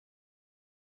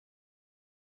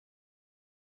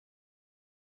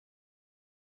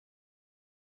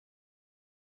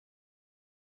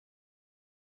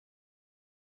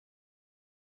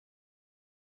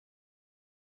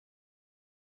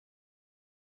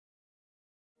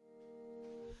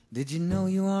Did you know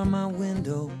you are my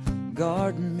window,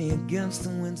 guarding me against the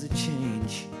winds of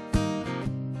change?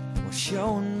 Well,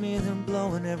 showing me they're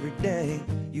blowing every day.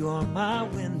 You are my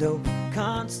window,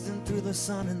 constant through the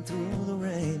sun and through the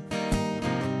rain.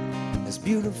 As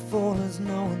beautiful as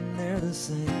knowing they're the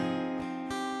same.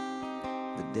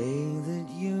 The day that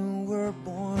you were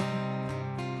born,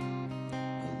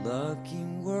 a lucky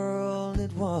world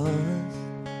it was.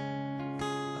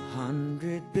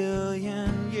 100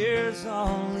 billion years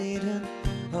all leading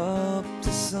up to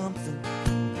something.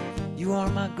 You are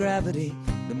my gravity,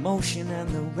 the motion and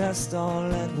the rest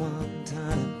all at one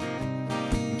time.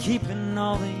 Keeping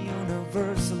all the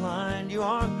universe aligned. You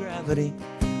are gravity,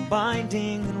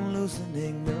 binding and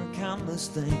loosening. There are countless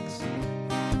things.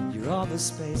 You're all the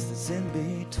space that's in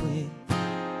between.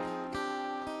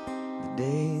 The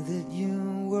day that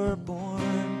you were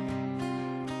born,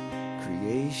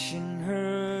 creation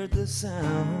heard the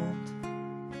sound.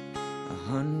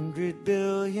 100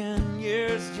 billion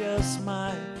years just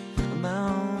might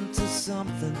amount to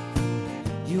something.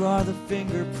 You are the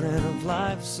fingerprint of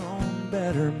life's own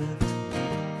betterment.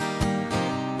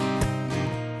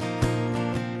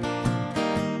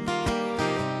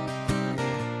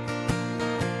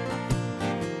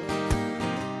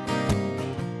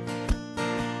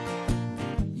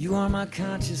 You are my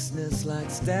consciousness, like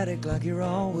static, like you're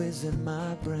always in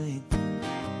my brain.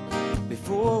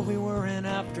 Before we were and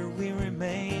after we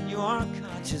remain. You are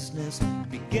consciousness,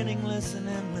 beginningless and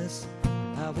endless.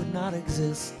 I would not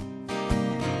exist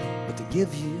but to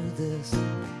give you this.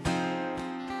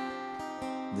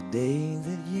 The day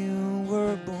that you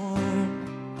were born,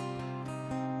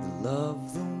 the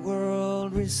love the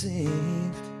world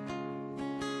received.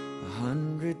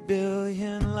 100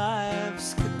 billion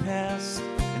lives could pass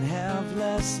and have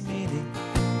less meaning.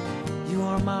 You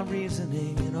are my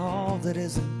reasoning in all that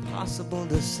is impossible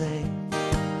to say.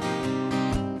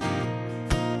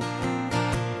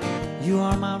 You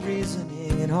are my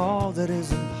reasoning in all that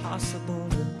is impossible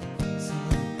to say.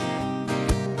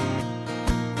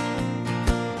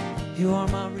 You are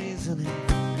my reasoning.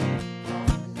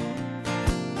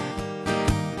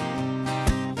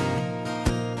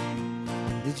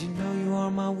 Did you know you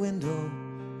are my window,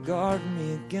 guarding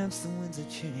me against the winds of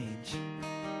change,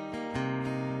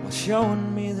 while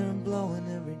showing me they're blowing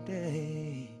every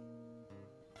day?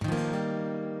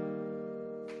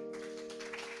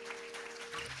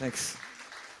 Thanks.